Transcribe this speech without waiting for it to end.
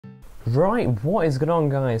Right, what is going on,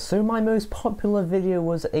 guys? So my most popular video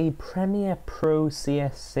was a Premiere Pro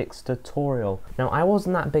CS6 tutorial. Now I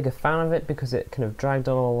wasn't that big a fan of it because it kind of dragged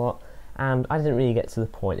on a lot and I didn't really get to the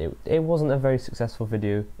point. It wasn't a very successful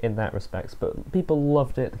video in that respect, but people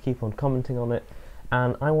loved it, they keep on commenting on it,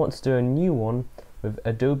 and I want to do a new one with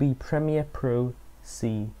Adobe Premiere Pro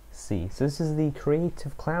CC. So this is the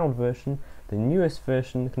Creative Cloud version, the newest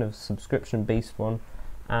version, kind of subscription based one,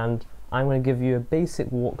 and I'm going to give you a basic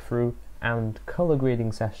walkthrough and color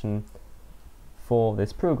grading session for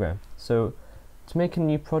this program. So to make a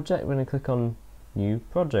new project, we're going to click on New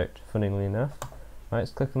Project, funnily enough. Right,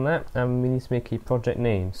 let's click on that, and we need to make a project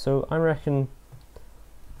name. So I reckon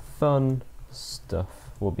Fun Stuff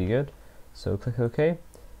will be good. So click OK,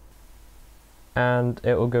 and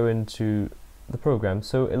it will go into the program.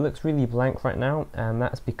 So it looks really blank right now, and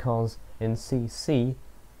that's because in CC,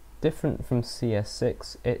 different from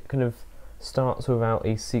CS6, it kind of starts without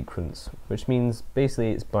a sequence, which means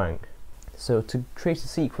basically it's blank. So to create a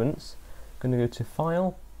sequence, I'm going to go to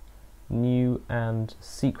File, New and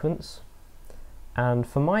Sequence, and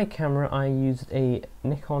for my camera I used a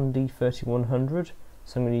Nikon D3100,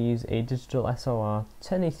 so I'm going to use a digital SLR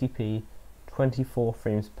 1080p 24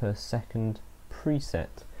 frames per second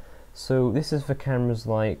preset. So this is for cameras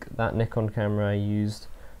like that Nikon camera I used,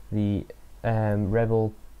 the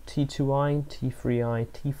Rebel T2i, T3i,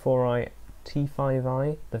 T4i,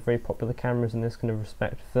 T5i, they're very popular cameras in this kind of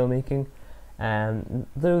respect for filmmaking, and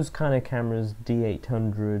those kind of cameras,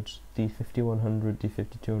 D800, D5100,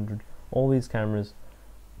 D5200, all these cameras,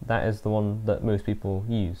 that is the one that most people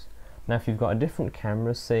use. Now if you've got a different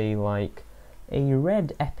camera, say like a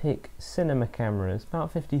Red Epic cinema camera, it's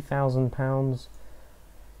about £50,000,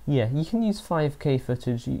 yeah, you can use 5K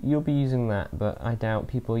footage, you'll be using that, but I doubt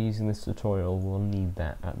people using this tutorial will need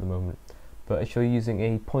that at the moment. But if you're using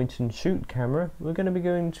a point and shoot camera, we're going to be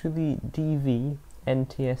going to the DV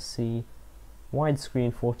NTSC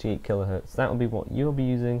widescreen 48 kHz. That will be what you'll be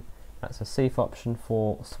using. That's a safe option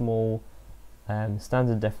for small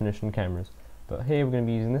standard definition cameras. But here we're going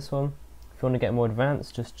to be using this one. If you want to get more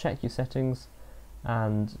advanced, just check your settings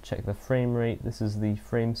and check the frame rate. This is the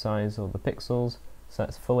frame size or the pixels. So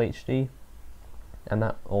that's full HD, and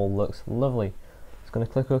that all looks lovely. Just going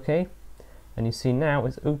to click OK, and you see now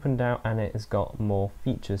it's opened out and it has got more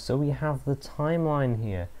features. So we have the timeline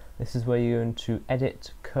here. This is where you're going to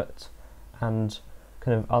edit, cut, and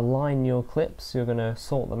kind of align your clips. You're going to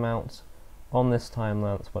sort them out on this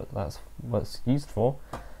timeline. That's what it's used for.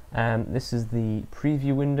 This is the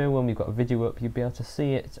preview window. When we've got a video up, you'll be able to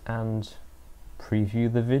see it and preview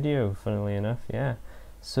the video, funnily enough, yeah.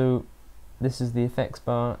 So this is the effects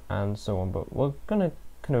bar and so on, but we're going to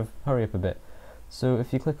kind of hurry up a bit. So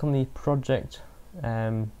if you click on the project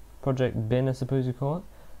bin, I suppose you call it,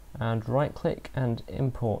 and right click and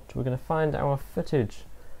import, we're going to find our footage.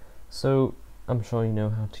 So I'm sure you know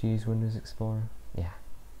how to use Windows Explorer. Yeah.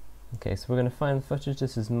 Okay, so we're going to find the footage.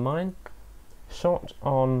 This is mine, shot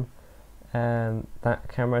on that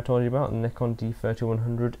camera I told you about, the Nikon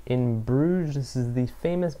D3100 in Bruges. This is the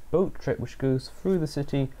famous boat trip which goes through the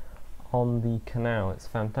city on the canal. It's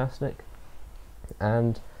fantastic,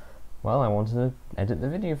 and well, I wanted to edit the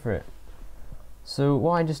video for it. So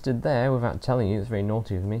what I just did there, without telling you, it's very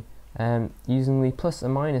naughty of me, using the plus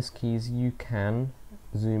and minus keys you can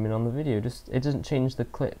zoom in on the video. It doesn't change the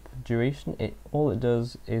clip duration, all it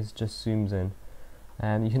does is just zooms in.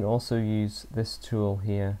 And you can also use this tool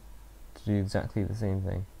here to do exactly the same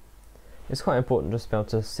thing. It's quite important just to be able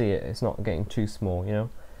to see it, it's not getting too small, you know.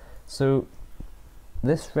 So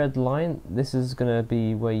this red line, this is going to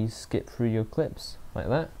be where you skip through your clips, like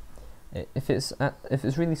that. If it's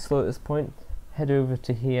really slow at this point, head over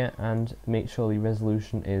to here and make sure the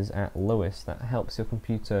resolution is at lowest. That helps your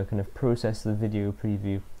computer kind of process the video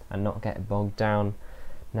preview and not get bogged down.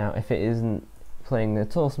 Now if it isn't playing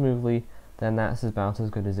at all smoothly, then that's about as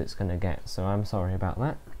good as it's going to get, so I'm sorry about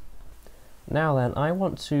that. Now then, I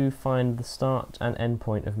want to find the start and end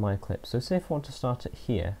point of my clip. So say if I want to start it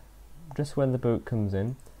here, just when the boat comes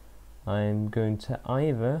in, I'm going to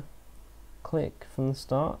either click from the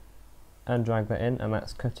start and drag that in, and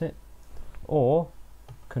that's cut it, or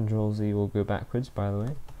Control Z will go backwards, by the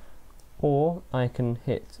way, or I can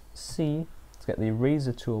hit C to get the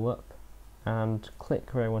eraser tool up and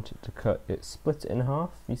click where I want it to cut. It split it in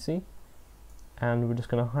half, you see, and we're just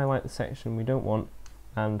going to highlight the section we don't want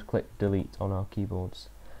and click delete on our keyboards.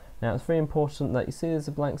 Now it's very important that you see there's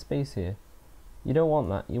a blank space here. You don't want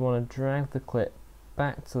that. You want to drag the clip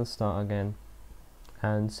back to the start again,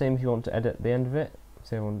 and same if you want to edit the end of it.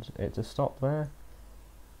 Say I want it to stop there,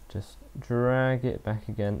 just drag it back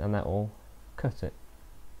again and that will cut it.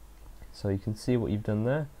 So you can see what you've done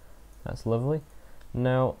there. That's lovely.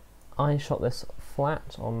 Now, I shot this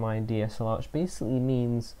flat on my DSLR, which basically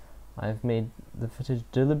means I've made the footage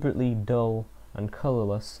deliberately dull and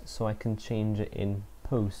colourless so I can change it in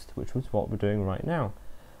post, which was what we're doing right now.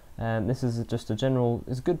 This is just a general,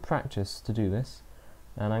 it's good practice to do this,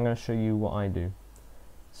 and I'm going to show you what I do.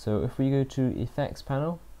 So if we go to Effects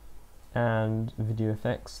panel and Video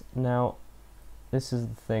Effects, now this is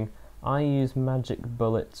the thing, I use Magic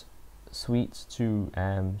Bullet Suite to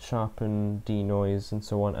sharpen, denoise and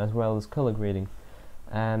so on, as well as colour grading.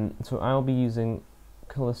 So I'll be using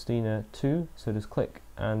Color Steiner 2, so just click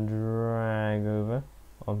and drag over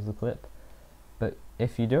onto the clip. But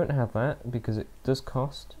if you don't have that, because it does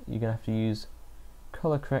cost, you're going to have to use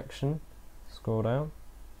Color Correction, scroll down,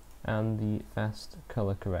 and the Fast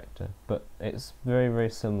Color Corrector. But it's very, very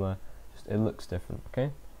similar, just it looks different,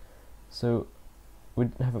 okay? So we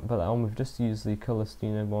haven't put that on, we've just used the Color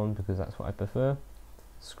Steiner one because that's what I prefer.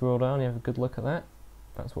 Scroll down, you have a good look at that.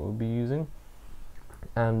 That's what we'll be using.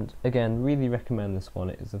 And again, really recommend this one.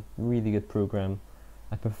 It is a really good program.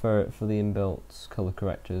 I prefer it for the inbuilt color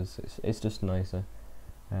correctors. It's just nicer.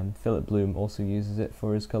 Philip Bloom also uses it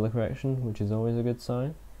for his color correction, which is always a good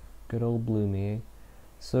sign. Good old Bloomy, eh?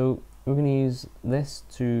 So we're going to use this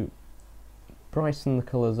to brighten the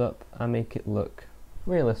colors up and make it look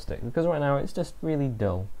realistic, because right now it's just really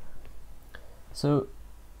dull. So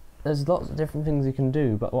there's lots of different things you can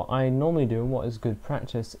do, but what I normally do, and what is good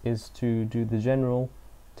practice, is to do the general,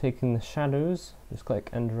 taking the shadows, just click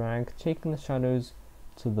and drag, taking the shadows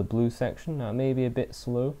to the blue section. Now it may be a bit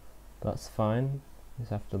slow, but that's fine, you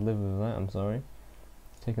just have to live with that, I'm sorry.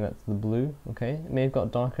 Taking that to the blue, okay, it may have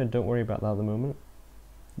got darker, don't worry about that at the moment.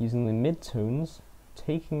 Using the mid-tones,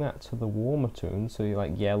 taking that to the warmer tones, so you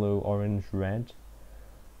like yellow, orange, red,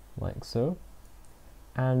 like so.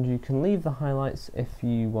 And you can leave the highlights if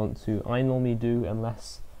you want to. I normally do,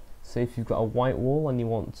 unless, say if you've got a white wall and you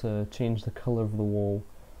want to change the colour of the wall,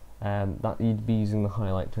 that you'd be using the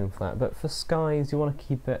highlight tone for that. But for skies, you want to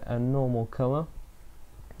keep it a normal colour.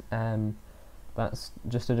 That's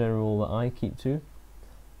just a general rule that I keep to.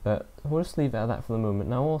 But we'll just leave it at that for the moment.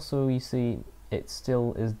 Now also, you see, it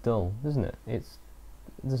still is dull, isn't it? It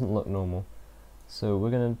doesn't look normal. So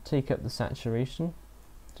we're going to take up the saturation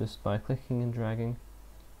just by clicking and dragging.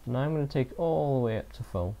 Now I'm going to take all the way up to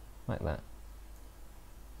full, like that.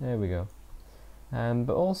 There we go.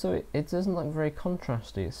 But also it doesn't look very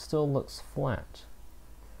contrasty, it still looks flat.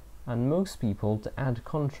 And most people, to add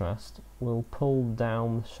contrast, will pull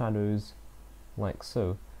down the shadows like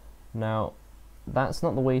so. Now that's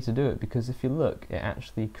not the way to do it, because if you look, it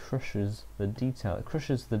actually crushes the detail, it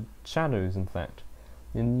crushes the shadows in fact,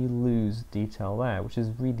 and you lose detail there, which is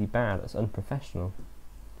really bad, it's unprofessional.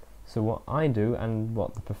 So what I do, and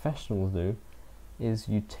what the professionals do, is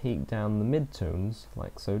you take down the mid-tones,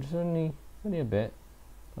 like so, just only a bit,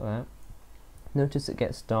 like that. Notice it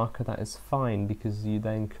gets darker, that is fine, because you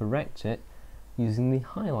then correct it using the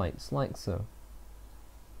highlights, like so.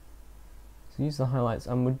 So use the highlights,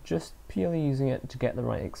 and we're just purely using it to get the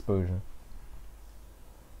right exposure.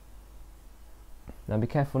 Now be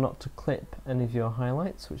careful not to clip any of your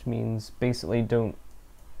highlights, which means basically don't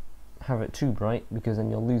have it too bright, because then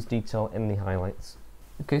you'll lose detail in the highlights.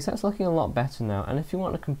 Okay, so that's looking a lot better now, and if you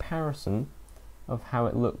want a comparison of how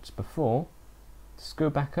it looked before, just go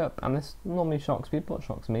back up, and this normally shocks people, it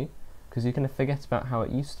shocks me, because you're going to forget about how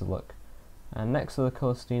it used to look. And next to the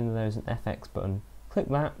Color Steiner there's an FX button. Click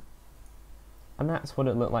that, and that's what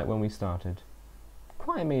it looked like when we started.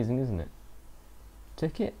 Quite amazing, isn't it?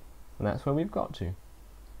 Tick it, and that's where we've got to.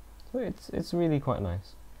 So it's really quite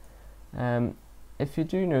nice. If you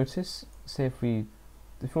do notice, say if you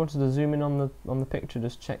wanted to zoom in on the picture,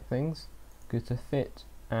 just check things, go to fit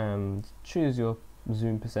and choose your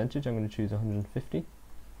zoom percentage. I'm going to choose 150,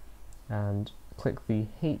 and click the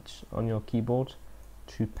H on your keyboard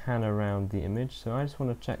to pan around the image. So I just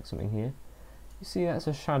want to check something here. You see that's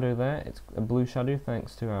a shadow there, it's a blue shadow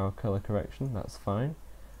thanks to our color correction, that's fine.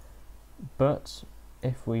 But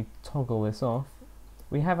if we toggle this off,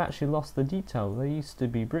 we have actually lost the detail. There used to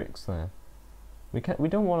be bricks there. We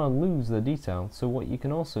don't want to lose the detail, so what you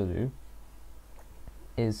can also do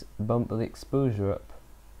is bump the exposure up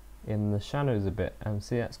in the shadows a bit, and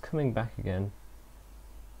see that's coming back again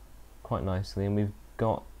quite nicely, and we've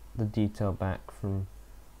got the detail back from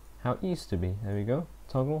how it used to be. There we go,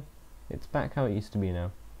 toggle, it's back how it used to be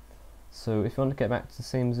now. So if you want to get back to the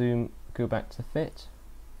same zoom, go back to fit,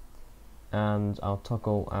 and I'll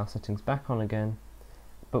toggle our settings back on again.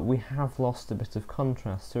 But we have lost a bit of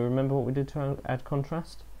contrast. So remember what we did to add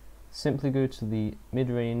contrast? Simply go to the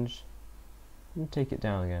mid-range and take it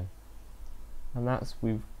down again. And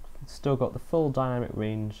we've still got the full dynamic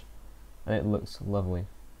range and it looks lovely.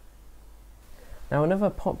 Now another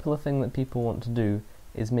popular thing that people want to do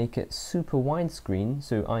is make it super widescreen,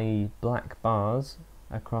 so i.e. black bars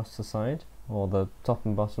across the side, or the top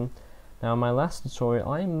and bottom. Now in my last tutorial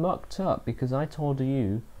I mucked up because I told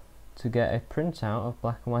you to get a printout of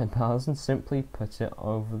black and white bars and simply put it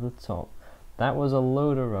over the top. That was a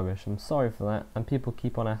load of rubbish, I'm sorry for that, and people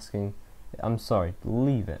keep on asking. I'm sorry,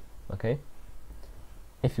 leave it, okay?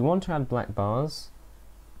 If you want to add black bars,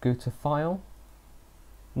 go to File,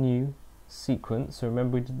 New, Sequence, so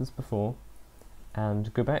remember we did this before,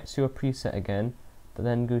 and go back to your preset again, but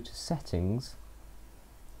then go to Settings,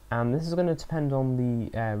 and this is going to depend on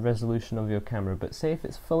the resolution of your camera, but say if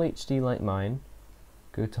it's full HD like mine,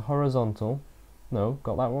 go to Horizontal, no,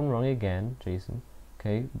 got that one wrong again, Jason,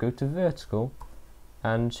 okay, go to Vertical,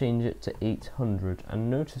 and change it to 800, and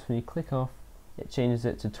notice when you click off, it changes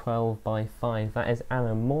it to 12 by 5, that is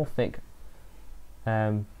anamorphic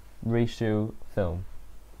ratio film.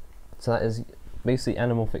 So that is basically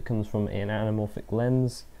anamorphic comes from an anamorphic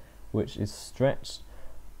lens which is stretched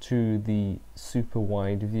to the super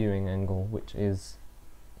wide viewing angle, which is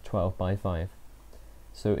 12 by 5.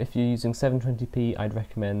 So if you're using 720p, I'd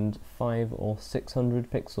recommend 500 or 600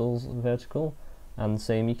 pixels vertical, and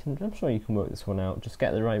same, I'm sure you can work this one out, just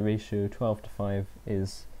get the right ratio. 12 to 5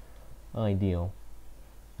 is ideal.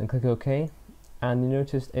 And click OK, and you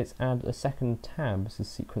notice it's add a second tab. This is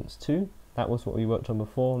sequence 2, that was what we worked on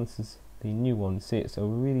before, and this is the new one. See, it's a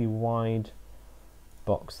really wide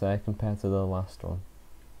box there compared to the last one.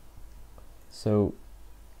 So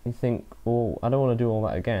you think, oh, I don't want to do all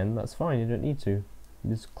that again. That's fine, you don't need to. You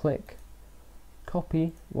just click,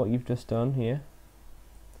 copy what you've just done here,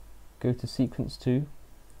 go to sequence 2,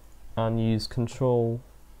 and use Control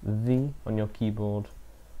V on your keyboard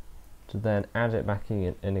to then add it back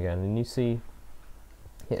in again. And you see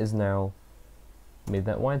it has now made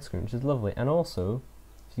that widescreen, which is lovely. And also,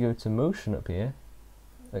 if you go to motion up here,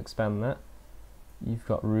 expand that, you've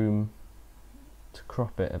got room to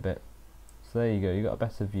crop it a bit. So there you go, you've got a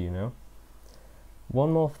better view now.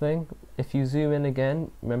 One more thing, if you zoom in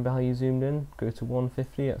again, remember how you zoomed in? Go to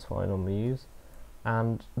 150, that's what I normally use.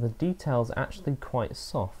 And the detail's actually quite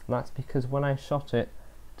soft. That's because when I shot it,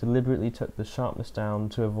 deliberately took the sharpness down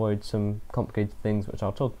to avoid some complicated things which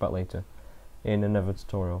I'll talk about later in another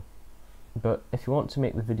tutorial. But if you want to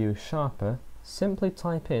make the video sharper, simply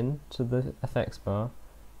type in to the effects bar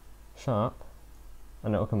sharp,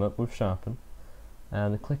 and it'll come up with sharpen,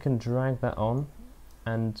 and click and drag that on,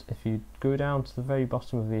 and if you go down to the very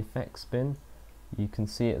bottom of the effects bin, you can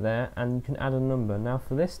see it there, and you can add a number. Now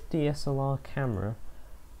for this DSLR camera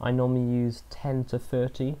I normally use 10 to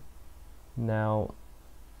 30. Now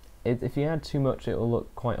if you add too much it will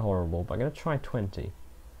look quite horrible, but I'm going to try 20,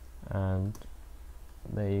 and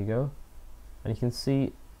there you go. And you can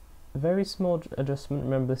see a very small adjustment.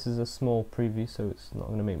 Remember, this is a small preview, so it's not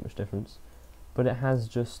going to make much difference, but it has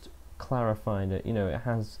just clarified it, you know, it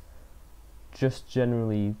has just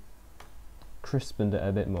generally crispened it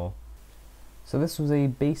a bit more. So this was a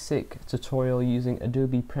basic tutorial using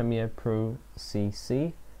Adobe Premiere Pro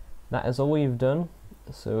CC. That is all we've done.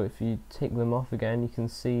 So if you take them off again, you can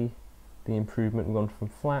see the improvement. We've gone from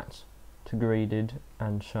flat to graded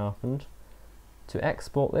and sharpened. To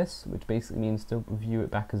export this, which basically means to view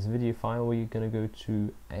it back as a video file, where you're going to go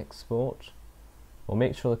to Export, or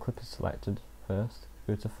make sure the clip is selected first.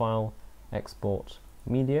 Go to File, Export,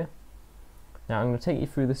 Media. Now I'm going to take you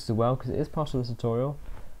through this as well because it is part of the tutorial.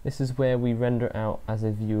 This is where we render out as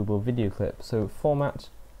a viewable video clip. So format,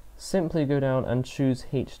 simply go down and choose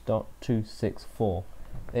H.264.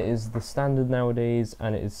 It is the standard nowadays,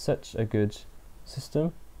 and it is such a good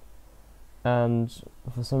system. And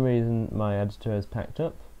for some reason my editor has packed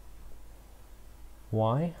up.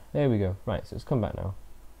 Why? There we go. Right, so it's come back now.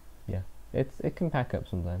 Yeah, it can pack up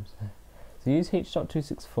sometimes. So use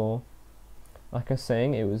H.264. Like I was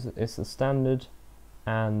saying, it's the standard,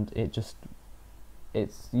 and it's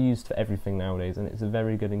used for everything nowadays, and it's a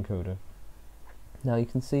very good encoder. Now you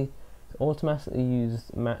can see it's automatically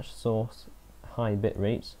used match source high bit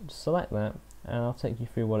rate. Just select that, and I'll take you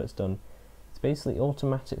through what it's done. It's basically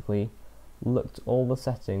automatically looked all the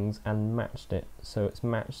settings and matched it. So it's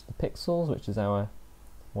matched the pixels, which is our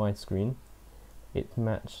widescreen, it's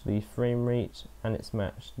matched the frame rate, and it's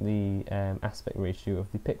matched the aspect ratio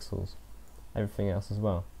of the pixels, everything else as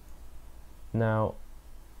well. Now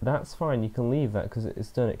that's fine, you can leave that because it's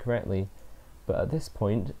done it correctly, but at this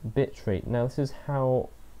point, bitrate. Now this is how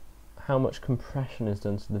much compression is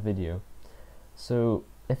done to the video. So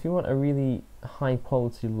if you want a really high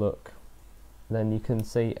quality look, then you can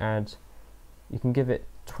say you can give it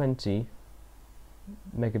 20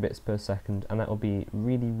 megabits per second, and that will be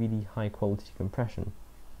really high quality compression.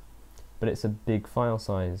 But it's a big file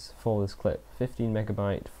size for this clip, 15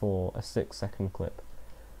 megabyte for a 6-second clip.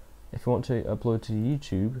 If you want to upload to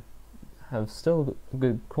YouTube, have still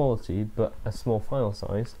good quality but a small file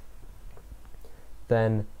size,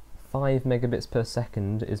 then 5 megabits per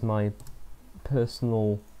second is my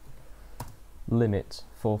personal limit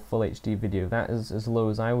for full HD video. That is as low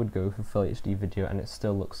as I would go for full HD video, and it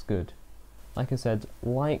still looks good. Like I said,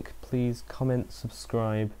 please, comment,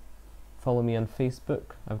 subscribe, follow me on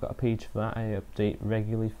Facebook. I've got a page for that, I update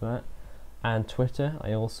regularly for that, and Twitter,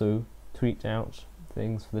 I also tweet out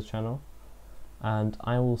things for the channel, and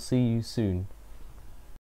I will see you soon.